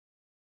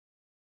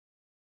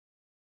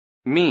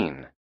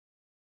Mean.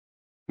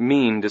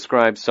 Mean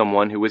describes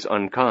someone who is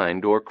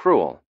unkind or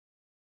cruel.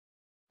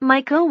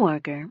 My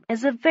coworker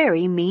is a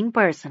very mean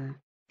person.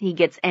 He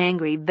gets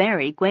angry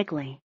very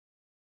quickly.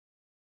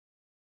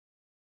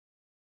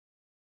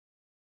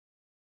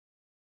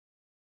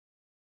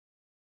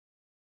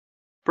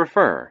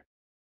 Prefer.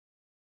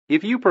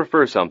 If you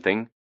prefer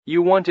something,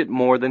 you want it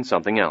more than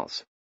something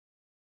else.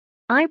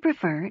 I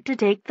prefer to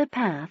take the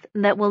path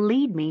that will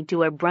lead me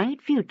to a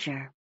bright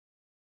future.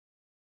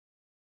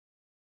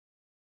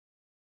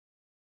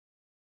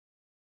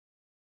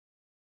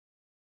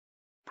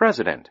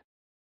 President.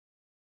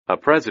 A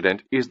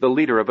president is the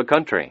leader of a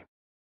country.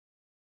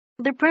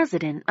 The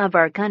president of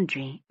our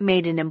country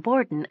made an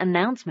important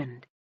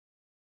announcement.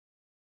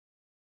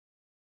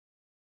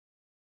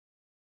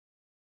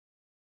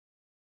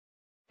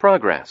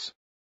 Progress.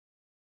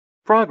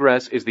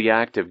 Progress is the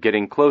act of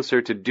getting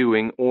closer to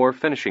doing or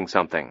finishing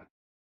something.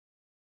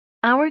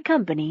 Our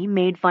company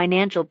made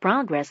financial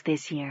progress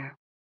this year.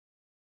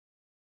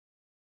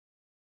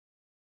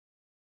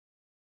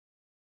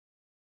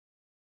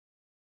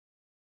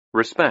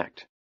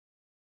 Respect.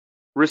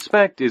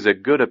 Respect is a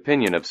good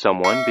opinion of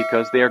someone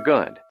because they are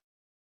good.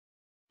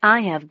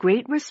 I have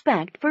great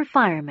respect for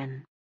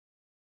firemen.